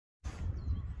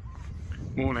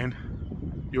Morning,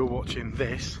 you're watching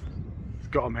this. It's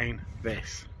gotta mean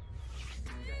this.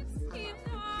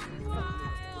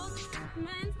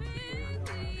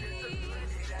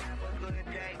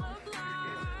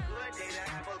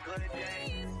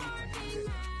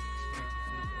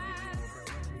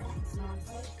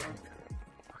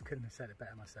 I couldn't have said it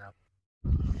better myself.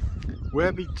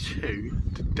 Where be to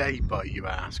today, but you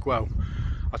ask? Well,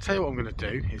 I'll tell you what I'm going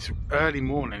to do. It's early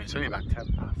morning, it's only about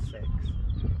 6:10.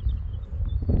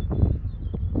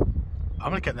 I'm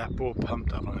going to get that board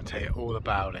pumped up. I'm going to tell you all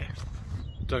about it.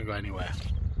 Don't go anywhere.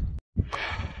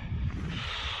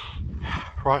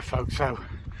 Right folks, so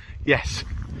yes,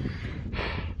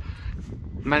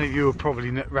 many of you will probably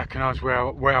recognise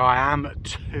where I am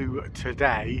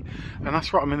today, and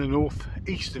that's right, I'm in the north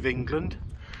east of England,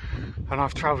 and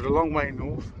I've travelled a long way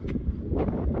north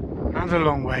and a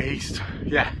long way east.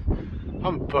 Yeah,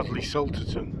 I'm at Budleigh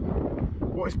Salterton.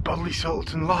 What is Budleigh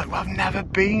Salterton like? Well, I've never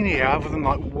been here other than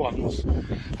like once,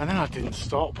 and then I didn't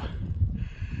stop.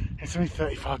 It's only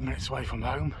 35 minutes away from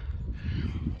home.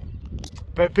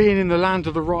 But being in the land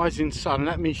of the rising sun,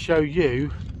 let me show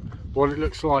you what it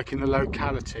looks like in the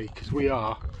locality, because we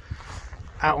are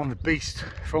out on the beast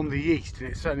from the east, and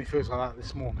it certainly feels like that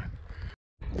this morning.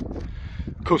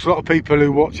 Of course, a lot of people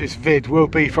who watch this vid will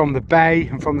be from the Bay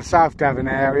and from the South Devon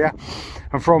area,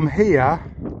 and from here,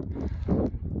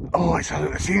 oh,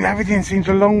 everything seems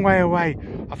a long way away.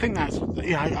 I think that's,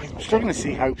 yeah, I'm struggling to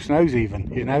see Hope Snows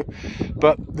even, you know,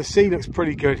 but the sea looks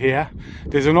pretty good here.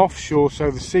 There's an offshore,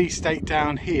 so the sea stayed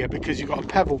down here because you've got a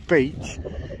pebble beach.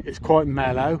 It's quite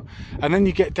mellow, and then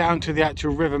you get down to the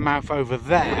actual river mouth over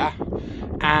there,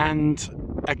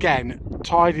 and again,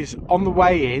 tide is on the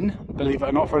way in, believe it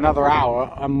or not, for another hour,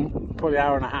 probably an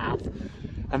hour and a half.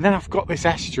 And then I've got this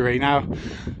estuary. Now,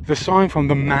 the sign from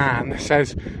the man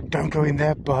says, don't go in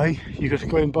there, boy, you got to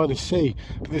go in by the sea.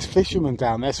 But there's fishermen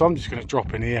down there, so I'm just going to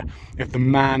drop in here. If the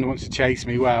man wants to chase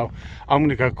me, well, I'm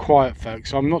going to go quiet, folks.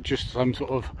 So I'm not just some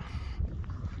sort of,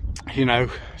 you know,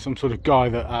 some sort of guy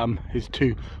that is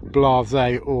too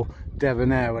blasé or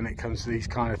debonair when it comes to these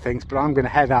kind of things. But I'm going to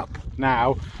head up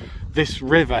now this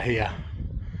river here.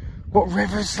 What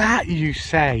river's that, you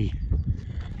say?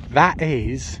 That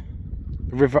is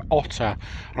the River Otter,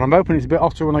 and I'm hoping it's a bit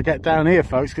hotter when I get down here,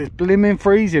 folks, because it's blimmin'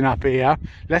 freezing up here.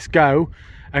 Let's go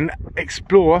and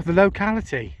explore the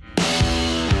locality.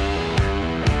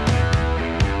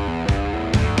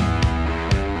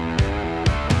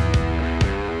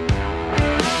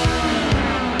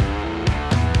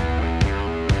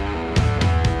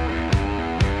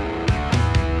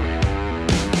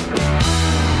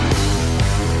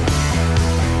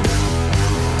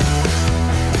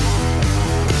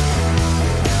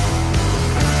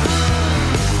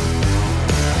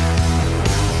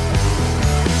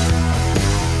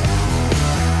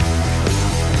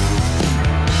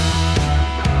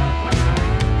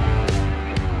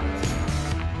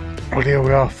 Well, here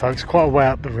we are, folks, quite a way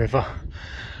up the river.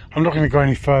 I'm not going to go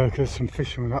any further because there's some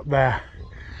fishermen up there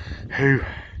who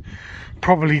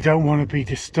probably don't want to be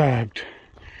disturbed.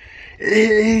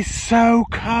 It is so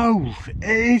cold. It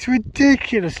is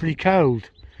ridiculously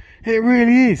cold. It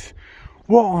really is.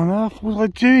 What on earth was I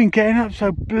doing getting up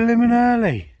so blimmin'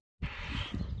 early?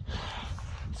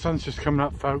 Sun's just coming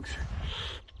up, folks.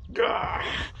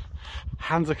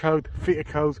 Hands are cold, feet are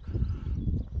cold.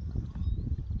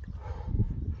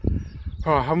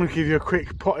 Alright, I'm going to give you a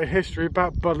quick potted history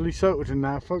about Budleigh Salterton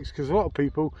now, folks, because a lot of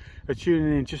people are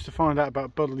tuning in just to find out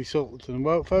about Budleigh Salterton.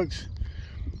 Well, folks,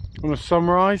 I'm going to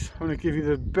summarise. I'm going to give you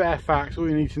the bare facts, all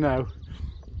you need to know.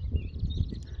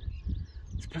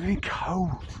 It's blimmin'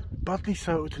 cold. Budleigh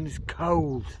Salterton is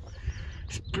cold.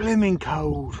 It's blimmin'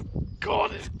 cold.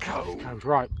 God, it's cold. It's cold.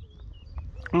 Right,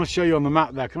 I'm going to show you on the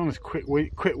map there. Come on, just quit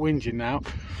whinging now.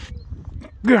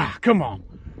 Come on.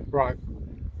 Right.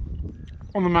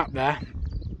 On the map there,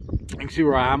 you can see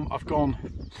where I am. I've gone,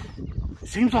 it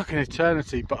seems like an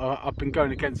eternity, but I've been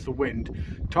going against the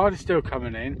wind. Tide is still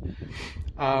coming in.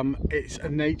 It's a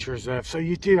nature reserve, so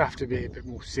you do have to be a bit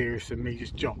more serious than me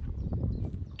just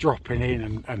dropping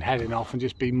in and heading off, and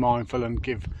just be mindful and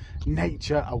give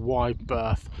nature a wide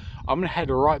berth. I'm going to head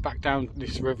right back down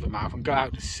this river mouth and go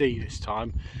out to sea this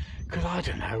time, because I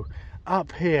don't know,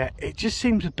 up here it just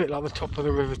seems a bit like the top of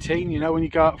the River Tean, you know, when you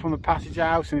go up from the passage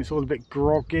house and it's all a bit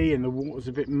groggy and the water's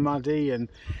a bit muddy, and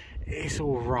it's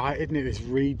all right, isn't it? There's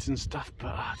reeds and stuff,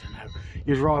 but I don't know,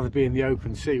 you'd rather be in the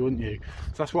open sea, wouldn't you?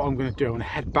 So that's what I'm going to do. I'm going to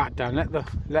head back down, let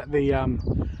the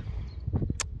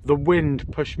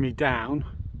wind push me down.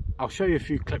 I'll show you a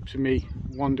few clips of me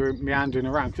meandering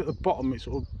around, because at the bottom it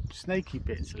sort of snaky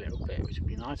bits a little bit, which would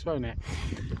be nice, won't it?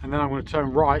 And then I'm going to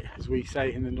turn right, as we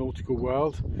say in the nautical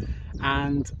world,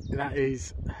 and that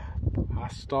is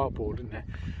starboard, isn't it?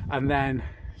 And then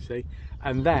see,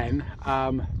 and then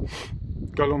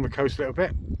go along the coast a little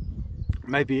bit,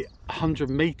 maybe 100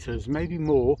 meters, maybe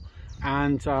more,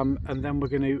 and then we're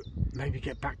going to maybe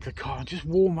get back to the car and just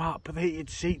warm up. But the heated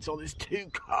seats on, it's too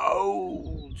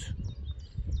cold.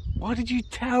 Why did you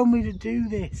tell me to do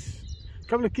this? A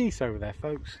couple of geese over there,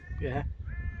 folks. Yeah,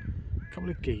 a couple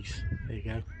of geese. There you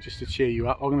go, just to cheer you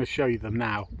up. I'm going to show you them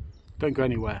now. Don't go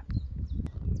anywhere.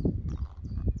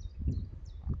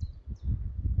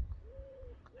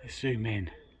 Let's zoom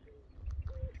in.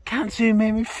 Can't zoom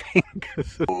in with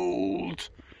fingers. Old.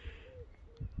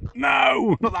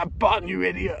 No, not that button, you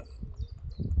idiot.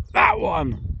 That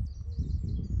one.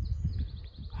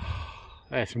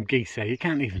 There's some geese there. You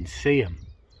can't even see them.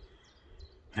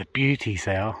 They're beauties,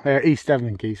 they are. They're East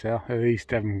Devon geese, they are. They're the East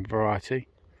Devon variety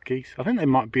geese. I think they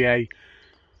might be a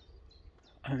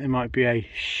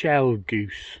shell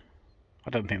goose. I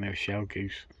don't think they're a shell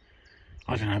goose.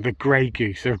 I don't know, the grey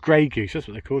goose. They're a grey goose, that's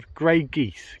what they're called. Grey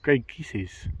geese. Grey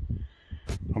geeses.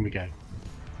 On we go.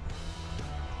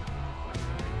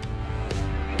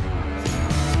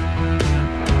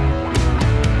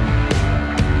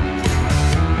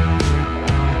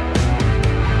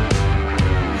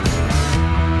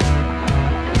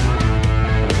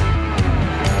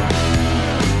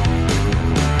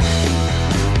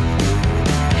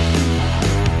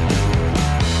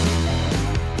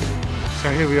 So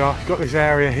here we are, got this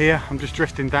area here. I'm just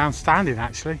drifting down, standing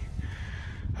actually.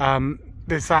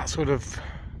 There's that sort of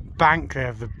bank there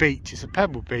of the beach. It's a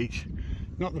pebble beach.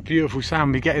 Not the beautiful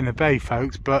sand we get in the bay,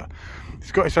 folks, but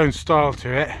it's got its own style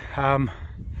to it.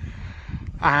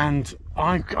 And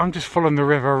I'm just following the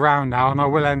river around now, and I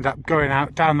will end up going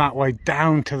out down that way,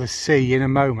 down to the sea in a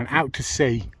moment, out to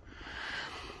sea.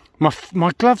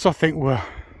 My gloves, I think, were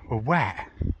wet.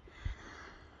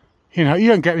 You know, you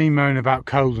don't get me moaning about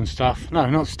cold and stuff. No,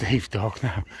 not Steve, dog,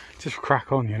 no. Just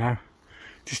crack on, you know.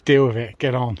 Just deal with it,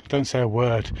 get on, don't say a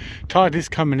word. Tide is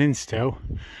coming in still.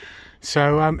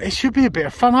 So it should be a bit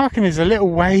of fun. I reckon there's a little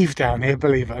wave down here,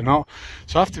 believe it or not.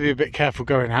 So I have to be a bit careful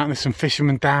going out. And there's some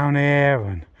fishermen down here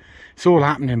and it's all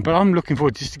happening. But I'm looking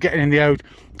forward just to getting the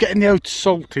old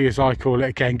salty, as I call it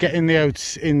again. Getting the old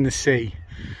in the sea,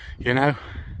 you know.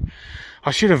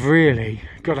 I should have really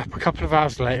got up a couple of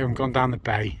hours later and gone down the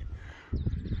bay.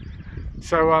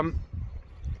 So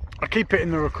I keep hitting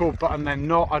the record button, then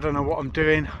not. I don't know what I'm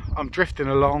doing. I'm drifting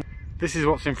along. This is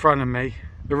what's in front of me,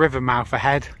 the river mouth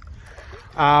ahead.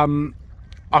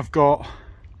 I've got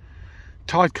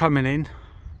tide coming in.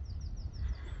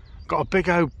 Got a big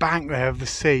old bank there of the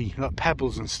sea, like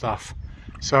pebbles and stuff.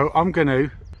 So I'm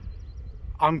gonna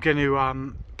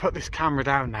put this camera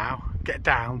down now, get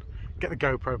down, get the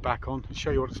GoPro back on and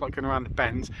show you what it's like going around the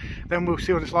bends. Then we'll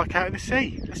see what it's like out in the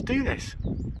sea. Let's do this.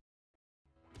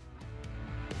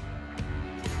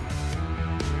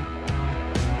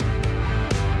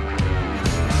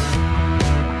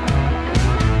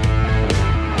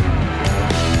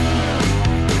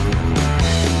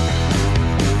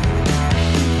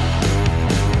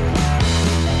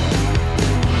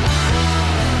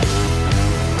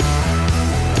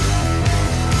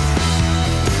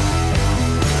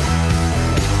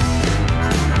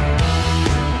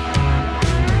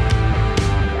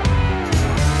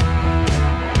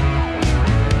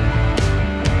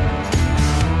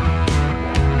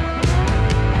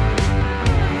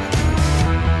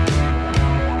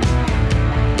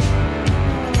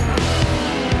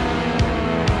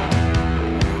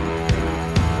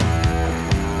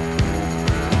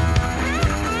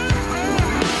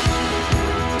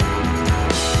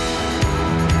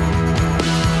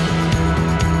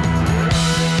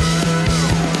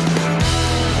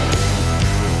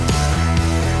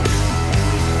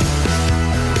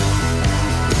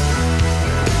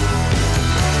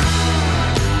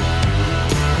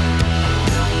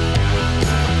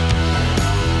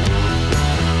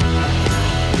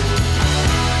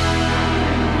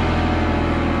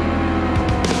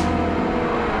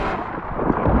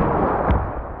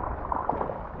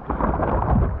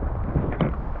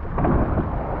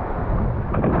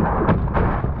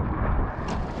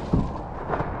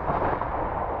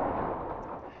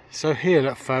 So here,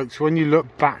 look folks, when you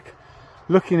look back,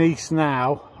 looking east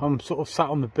now, I'm sort of sat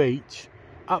on the beach,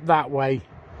 up that way.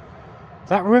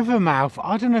 That river mouth,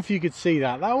 I don't know if you could see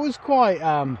that. That was quite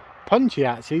punchy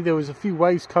actually. There was a few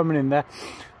waves coming in there.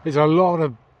 There's a lot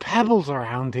of pebbles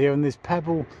around here, and this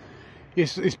pebble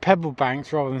it's pebble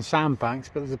banks rather than sand banks,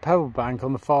 but there's a pebble bank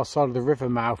on the far side of the river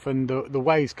mouth, and the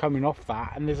waves coming off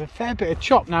that, and there's a fair bit of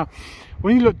chop. Now,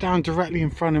 when you look down directly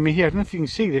in front of me here, I don't know if you can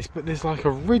see this, but there's like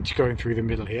a ridge going through the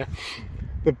middle here.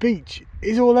 The beach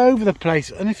is all over the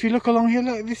place, and if you look along here,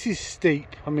 look, this is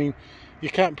steep. I mean, you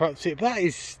can't perhaps see it, but that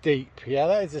is steep. Yeah,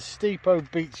 that is a steep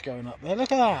old beach going up there.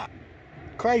 Look at that.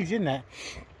 Crazy, isn't it?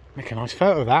 Make a nice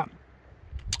photo of that.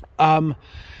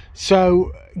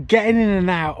 So getting in and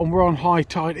out, and we're on high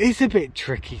tide, is a bit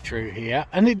tricky through here,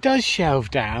 and it does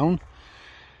shelve down,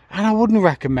 and I wouldn't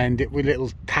recommend it with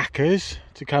little tackers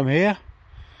to come here,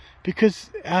 because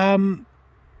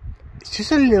it's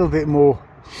just a little bit more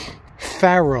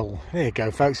feral. There you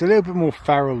go, folks, a little bit more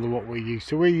feral than what we're used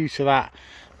to. We're used to that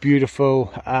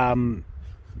beautiful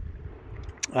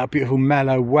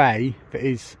mellow way that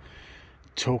is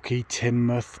Torquay,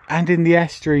 Teignmouth, and in the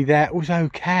estuary there it was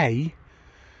okay.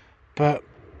 But,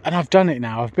 and I've done it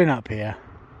now, I've been up here.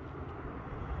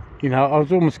 You know, I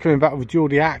was almost coming back with a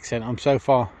Geordie accent. I'm so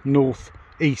far north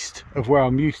east of where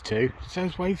I'm used to.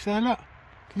 Those waves there, look.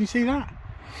 Can you see that?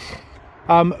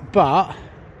 But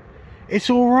it's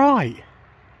alright.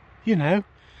 You know,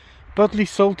 Budleigh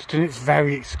Salterton, it's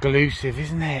very exclusive,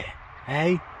 isn't it?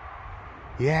 Hey?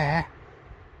 Yeah.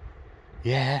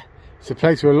 Yeah. It's a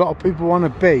place where a lot of people want to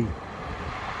be.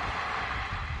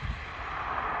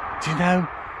 Do you know?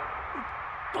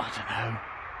 I don't know.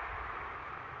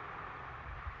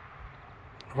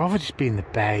 I'd rather just be in the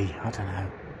bay. I don't know.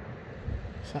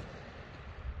 Is that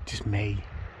just me?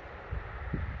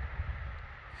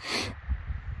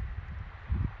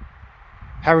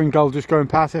 Herring gull just going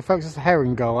past there, folks. That's a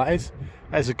herring gull, that is.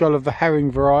 That is a gull of the herring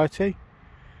variety.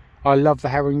 I love the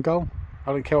herring gull.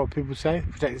 I don't care what people say.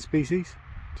 Protected species.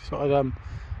 Just thought I'd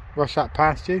rush that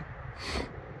past you.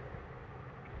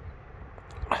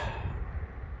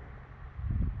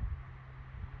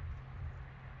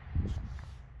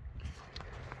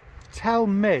 Tell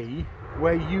me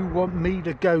where you want me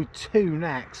to go to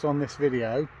next on this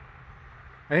video,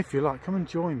 and if you like, come and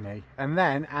join me, and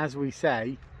then, as we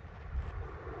say,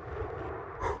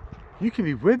 you can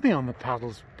be with me on the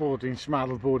paddleboarding,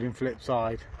 schmaddleboarding flip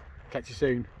side. Catch you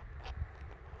soon.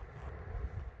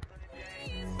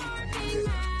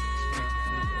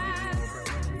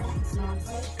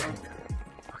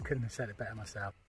 I couldn't have said it better myself.